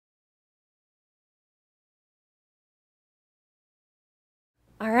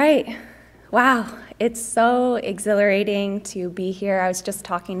All right. Wow, it's so exhilarating to be here. I was just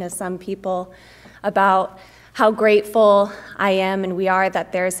talking to some people about how grateful I am and we are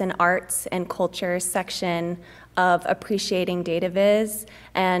that there's an arts and culture section of appreciating data viz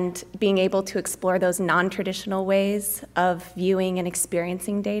and being able to explore those non-traditional ways of viewing and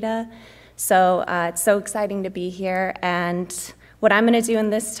experiencing data. So it's so exciting to be here. And what I'm going to do in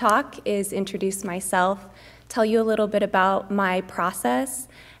this talk is introduce myself, tell you a little bit about my process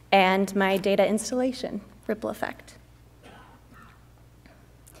and my data installation, Ripple Effect.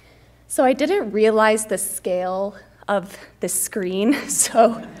 So I didn't realize the scale of the screen,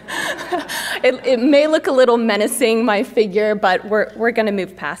 so it may look a little menacing, my figure, but we're going to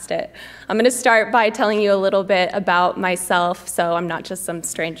move past it. I'm going to start by telling you a little bit about myself, so I'm not just some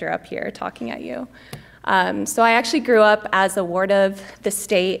stranger up here talking at you. So I actually grew up as a ward of the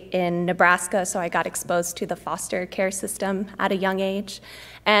state in Nebraska, so I got exposed to the foster care system at a young age.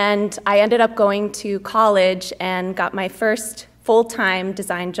 And I ended up going to college and got my first full-time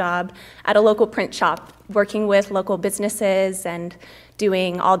design job at a local print shop, working with local businesses and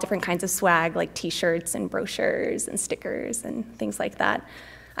doing all different kinds of swag like t-shirts and brochures and stickers and things like that.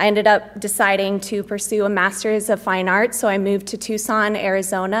 I ended up deciding to pursue a master's of fine arts, so I moved to Tucson,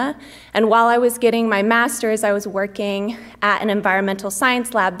 Arizona. And while I was getting my master's, I was working at an environmental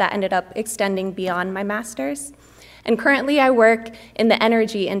science lab that ended up extending beyond my master's. And currently I work in the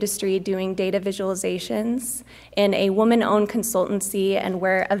energy industry doing data visualizations in a woman-owned consultancy, and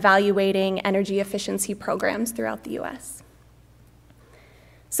we're evaluating energy efficiency programs throughout the US.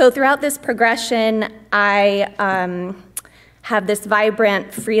 So throughout this progression, I have this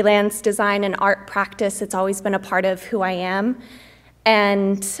vibrant freelance design and art practice. It's always been a part of who I am.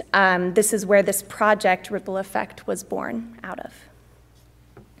 And this is where this project, Ripple Effect, was born out of.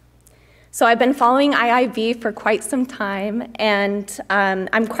 So I've been following IIB for quite some time, and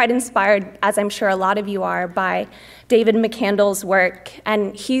I'm quite inspired, as I'm sure a lot of you are, by David McCandless's work.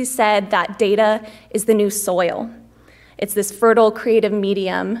 And he said that data is the new soil. It's this fertile, creative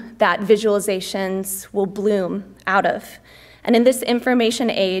medium that visualizations will bloom out of. And in this information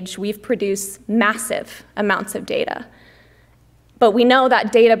age, we've produced massive amounts of data. But we know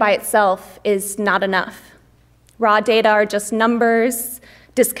that data by itself is not enough. Raw data are just numbers,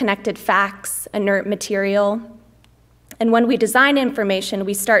 disconnected facts, inert material. And when we design information,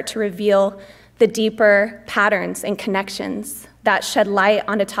 we start to reveal the deeper patterns and connections that shed light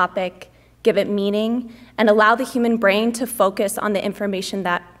on a topic, give it meaning, and allow the human brain to focus on the information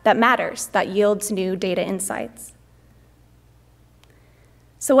that matters, that yields new data insights.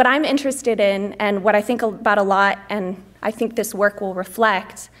 So what I'm interested in, and what I think about a lot, and I think this work will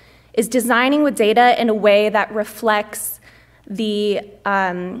reflect, is designing with data in a way that reflects the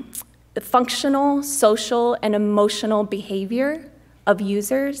functional, social, and emotional behavior of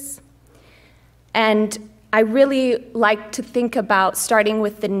users. And I really like to think about starting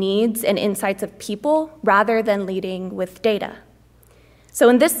with the needs and insights of people rather than leading with data. So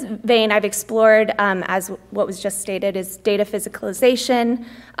in this vein, I've explored, as what was just stated, is data physicalization,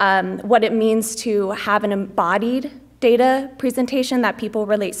 what it means to have an embodied data presentation that people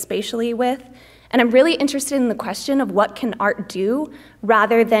relate spatially with. And I'm really interested in the question of what can art do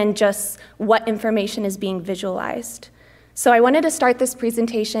rather than just what information is being visualized. So I wanted to start this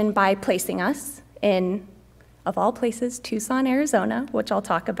presentation by placing us in, of all places, Tucson, Arizona, which I'll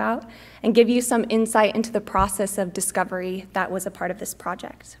talk about, and give you some insight into the process of discovery that was a part of this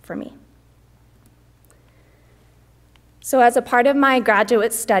project for me. So as a part of my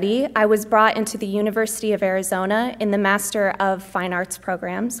graduate study, I was brought into the University of Arizona in the Master of Fine Arts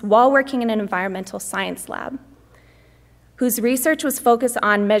programs while working in an environmental science lab, whose research was focused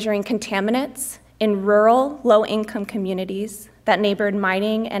on measuring contaminants in rural, low-income communities that neighbored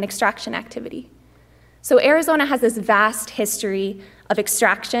mining and extraction activity. So Arizona has this vast history of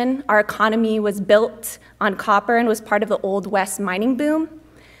extraction. Our economy was built on copper and was part of the Old West mining boom,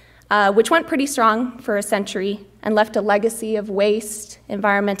 which went pretty strong for a century and left a legacy of waste,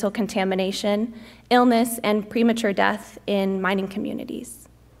 environmental contamination, illness, and premature death in mining communities.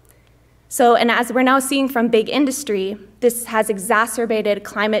 So, and as we're now seeing from big industry, this has exacerbated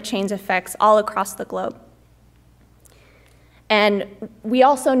climate change effects all across the globe. And we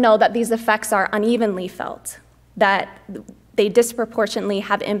also know that these effects are unevenly felt, that they disproportionately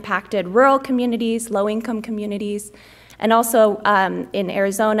have impacted rural communities, low-income communities, and also in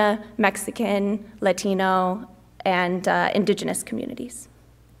Arizona, Mexican, Latino, and indigenous communities.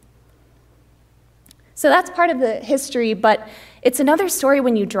 So that's part of the history, but it's another story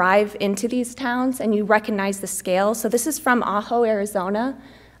when you drive into these towns and you recognize the scale. So this is from Ajo, Arizona.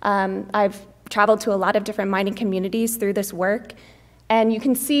 I've traveled to a lot of different mining communities through this work, And you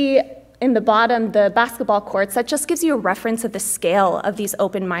can see in the bottom the basketball courts. That just gives you a reference of the scale of these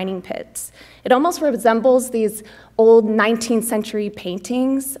open mining pits. It almost resembles these old 19th century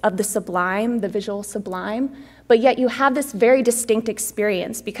paintings of the sublime, the visual sublime, but yet you have this very distinct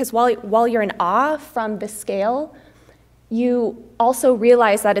experience because while you're in awe from the scale, you also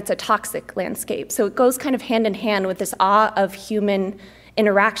realize that it's a toxic landscape. So it goes kind of hand in hand with this awe of human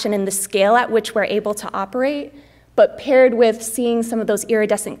interaction and the scale at which we're able to operate, but paired with seeing some of those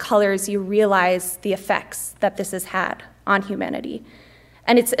iridescent colors, you realize the effects that this has had on humanity.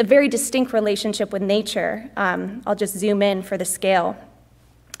 And it's a very distinct relationship with nature. I'll just zoom in for the scale.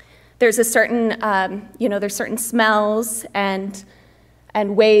 There's a certain, there's certain smells and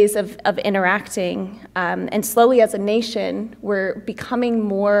ways of interacting. And slowly as a nation, we're becoming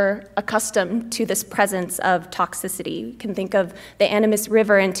more accustomed to this presence of toxicity. You can think of the Animas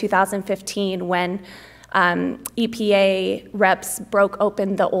River in 2015 when EPA reps broke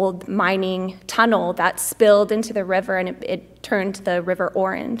open the old mining tunnel that spilled into the river and it turned the river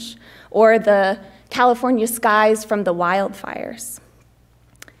orange, or the California skies from the wildfires.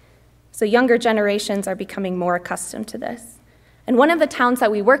 So younger generations are becoming more accustomed to this. And one of the towns that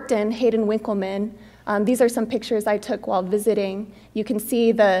we worked in, Hayden-Winkelmann, these are some pictures I took while visiting. You can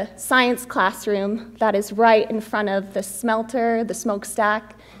see the science classroom that is right in front of the smelter, the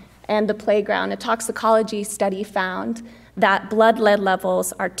smokestack, and the playground. A toxicology study found that blood lead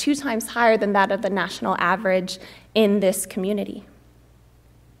levels are 2 times higher than that of the national average in this community.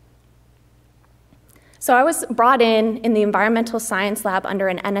 So I was brought in the environmental science lab under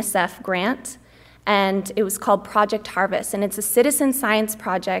an NSF grant, and it was called Project Harvest, and it's a citizen science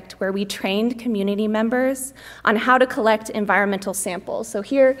project where we trained community members on how to collect environmental samples. So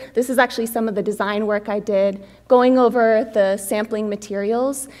here, this is actually some of the design work I did, going over the sampling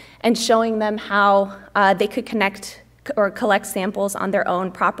materials and showing them how they could collect samples on their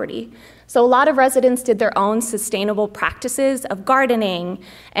own property. So a lot of residents did their own sustainable practices of gardening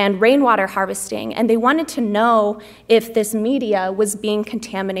and rainwater harvesting, and they wanted to know if this media was being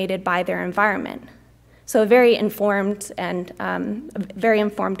contaminated by their environment. So a very informed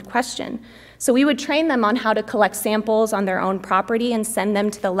question. So we would train them on how to collect samples on their own property and send them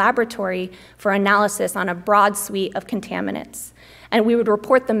to the laboratory for analysis on a broad suite of contaminants. And we would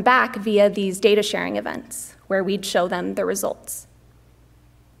report them back via these data sharing events where we'd show them the results.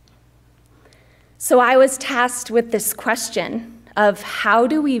 So I was tasked with this question of how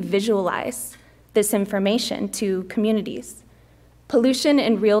do we visualize this information to communities? Pollution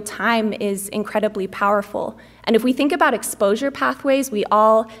in real time is incredibly powerful. And if we think about exposure pathways, we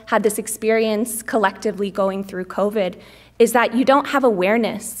all had this experience collectively going through COVID, is that you don't have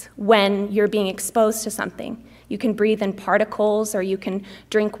awareness when you're being exposed to something. You can breathe in particles or you can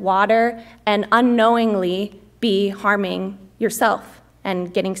drink water and unknowingly be harming yourself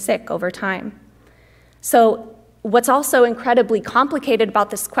and getting sick over time. So what's also incredibly complicated about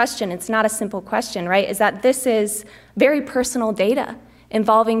this question, it's not a simple question, right, is that this is very personal data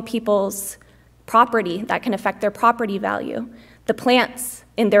involving people's property that can affect their property value, the plants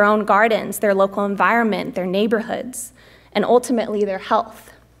in their own gardens, their local environment, their neighborhoods, and ultimately their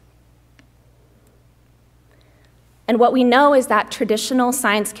health. And what we know is that traditional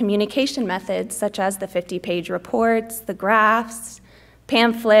science communication methods, such as the 50-page reports, the graphs,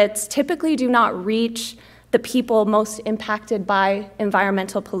 pamphlets, typically do not reach the people most impacted by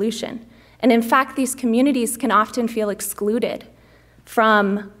environmental pollution. And in fact, these communities can often feel excluded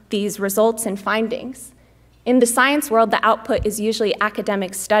from these results and findings. In the science world, the output is usually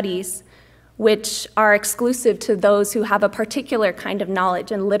academic studies, which are exclusive to those who have a particular kind of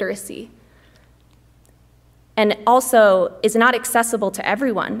knowledge and literacy. And also is not accessible to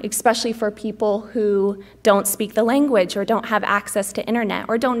everyone, especially for people who don't speak the language or don't have access to internet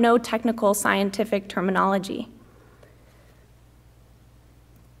or don't know technical scientific terminology.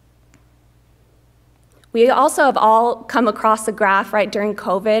 We also have all come across a graph, right, during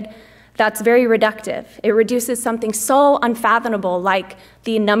COVID that's very reductive. It reduces something so unfathomable like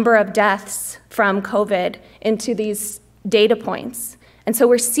the number of deaths from COVID into these data points. And so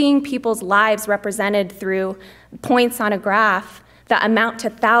we're seeing people's lives represented through points on a graph that amount to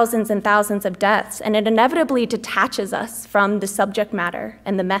thousands and thousands of deaths, and it inevitably detaches us from the subject matter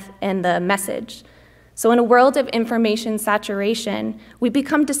and the message. So in a world of information saturation, we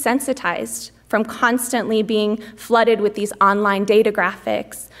become desensitized from constantly being flooded with these online data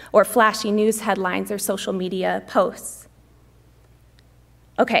graphics or flashy news headlines or social media posts.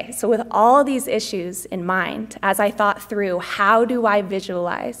 Okay, so with all these issues in mind, as I thought through how do I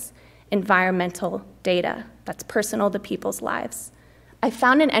visualize environmental data that's personal to people's lives, I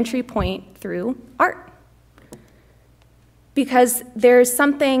found an entry point through art. because there's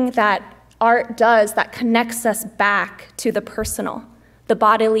something that art does that connects us back to the personal, the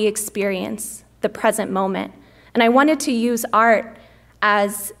bodily experience, the present moment. And I wanted to use art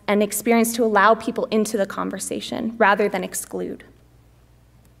as an experience to allow people into the conversation rather than exclude.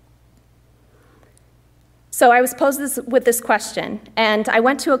 So I was posed with this question, and I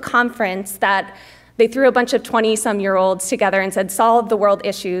went to a conference that they threw a bunch of 20-some-year-olds together and said, solve the world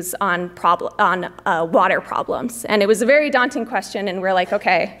issues on water problems. And it was a very daunting question, and we're like,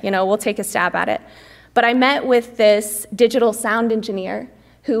 okay, we'll take a stab at it. But I met with this digital sound engineer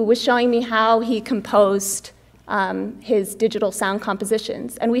who was showing me how he composed his digital sound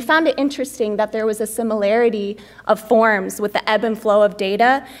compositions. And we found it interesting that there was a similarity of forms with the ebb and flow of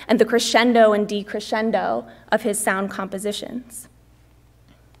data and the crescendo and decrescendo of his sound compositions.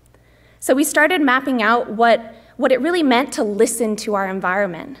 So we started mapping out what it really meant to listen to our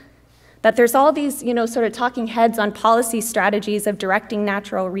environment. That there's all these, sort of talking heads on policy strategies of directing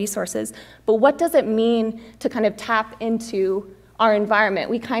natural resources, but what does it mean to kind of tap into our environment?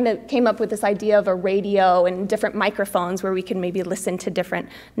 We kind of came up with this idea of a radio and different microphones where we can maybe listen to different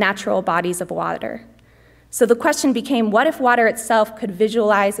natural bodies of water. So the question became, what if water itself could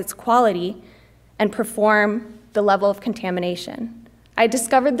visualize its quality and perform the level of contamination? I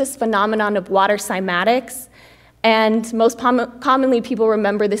discovered this phenomenon of water cymatics, and most commonly people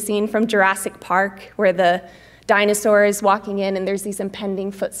remember the scene from Jurassic Park where the dinosaur is walking in and there's these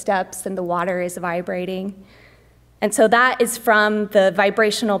impending footsteps and the water is vibrating. And so that is from the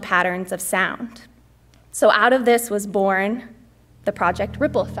vibrational patterns of sound. So out of this was born the project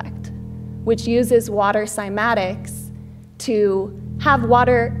Ripple Effect, which uses water cymatics to have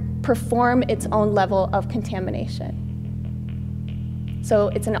water perform its own level of contamination. So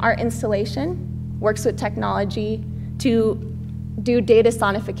it's an art installation, works with technology to do data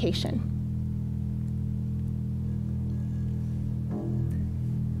sonification.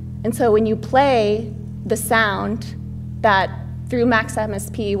 And so when you play the sound that through Max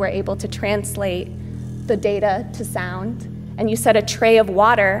MSP we're able to translate the data to sound, and you set a tray of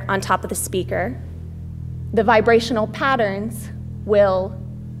water on top of the speaker, the vibrational patterns will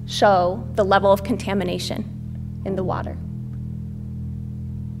show the level of contamination in the water.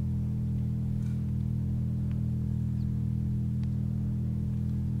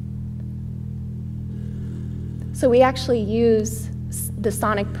 So we actually use the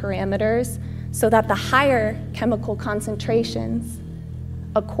sonic parameters so that the higher chemical concentrations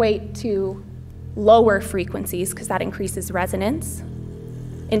equate to lower frequencies, because that increases resonance,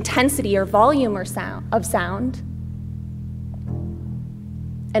 intensity or volume of sound,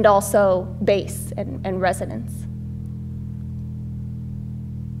 and also bass and resonance.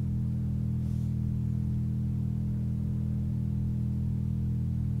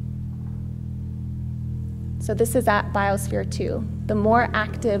 So this is at biosphere 2. The more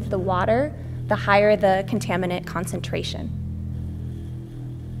active the water, the higher the contaminant concentration.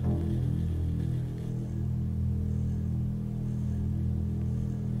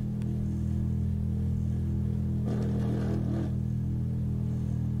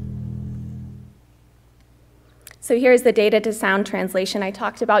 So here's the data to sound translation I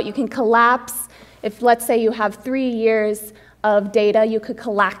talked about. You can collapse, if let's say you have 3 years of data, you could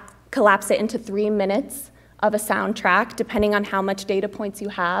collapse it into 3 minutes of a soundtrack, depending on how much data points you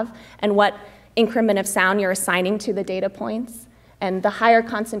have and what increment of sound you're assigning to the data points. And the higher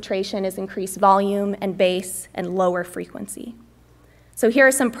concentration is increased volume and bass and lower frequency. So here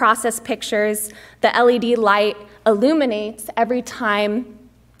are some process pictures. The LED light illuminates every time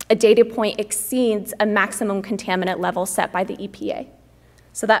a data point exceeds a maximum contaminant level set by the EPA.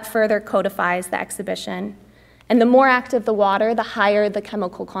 So that further codifies the exhibition. And the more active the water, the higher the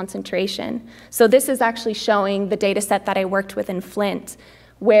chemical concentration. So this is actually showing the data set that I worked with in Flint,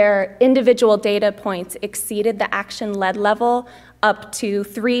 where individual data points exceeded the action lead level up to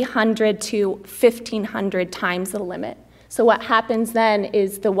 300 to 1,500 times the limit. So what happens then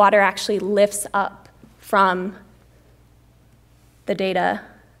is the water actually lifts up from the data,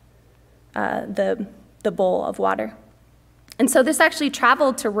 the bowl of water. And so this actually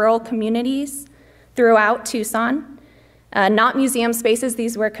traveled to rural communities throughout Tucson. Not museum spaces,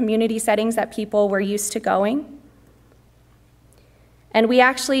 these were community settings that people were used to going. And we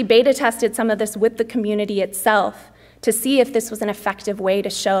actually beta tested some of this with the community itself to see if this was an effective way to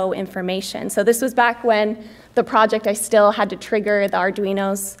show information. So this was back when the project, I still had to trigger the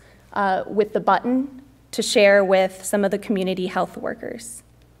Arduinos with the button to share with some of the community health workers.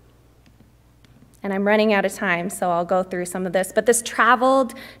 And I'm running out of time, so I'll go through some of this. But this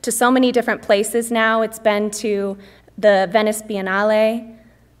traveled to so many different places now. It's been to the Venice Biennale,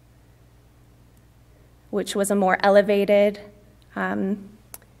 which was a more elevated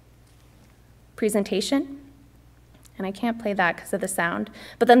presentation. And I can't play that because of the sound.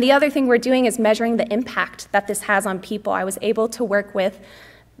 But then the other thing we're doing is measuring the impact that this has on people. I was able to work with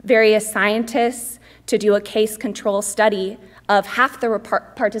various scientists to do a case control study of half the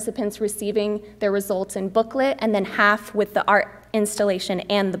participants receiving their results in booklet and then half with the art installation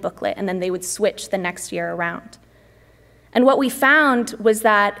and the booklet, and then they would switch the next year around. And what we found was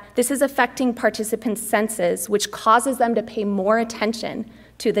that this is affecting participants' senses, which causes them to pay more attention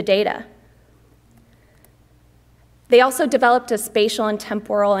to the data. They also developed a spatial and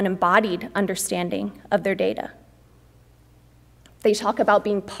temporal and embodied understanding of their data. They talk about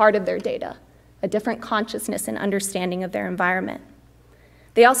being part of their data, a different consciousness and understanding of their environment.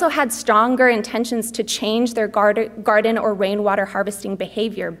 They also had stronger intentions to change their garden or rainwater harvesting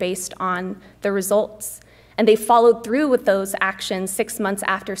behavior based on the results. And they followed through with those actions 6 months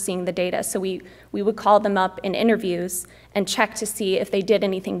after seeing the data. So we would call them up in interviews and check to see if they did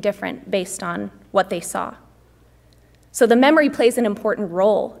anything different based on what they saw. So the memory plays an important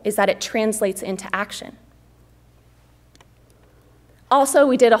role, is that it translates into action. Also,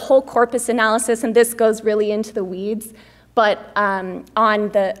 we did a whole corpus analysis, and this goes really into the weeds, but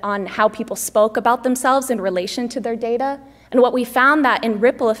on how people spoke about themselves in relation to their data. And what we found that in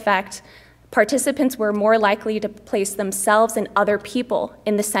ripple effect, participants were more likely to place themselves and other people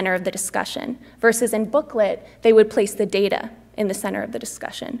in the center of the discussion, versus in booklet, they would place the data in the center of the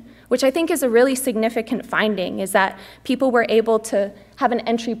discussion, which I think is a really significant finding, is that people were able to have an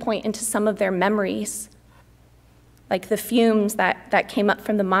entry point into some of their memories, like the fumes that came up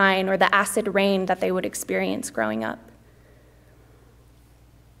from the mine or the acid rain that they would experience growing up.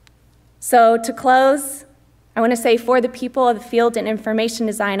 So to close, I want to say, for the people of the field in information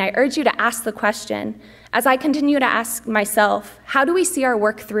design, I urge you to ask the question, as I continue to ask myself, how do we see our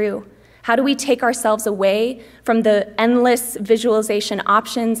work through? How do we take ourselves away from the endless visualization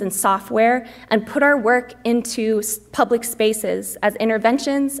options and software and put our work into public spaces as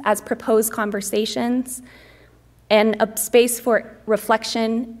interventions, as proposed conversations, and a space for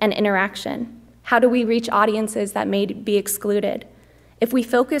reflection and interaction? How do we reach audiences that may be excluded? If we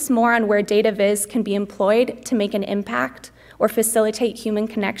focus more on where data viz can be employed to make an impact or facilitate human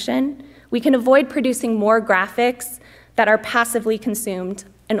connection, we can avoid producing more graphics that are passively consumed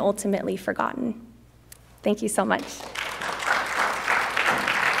and ultimately forgotten. Thank you so much.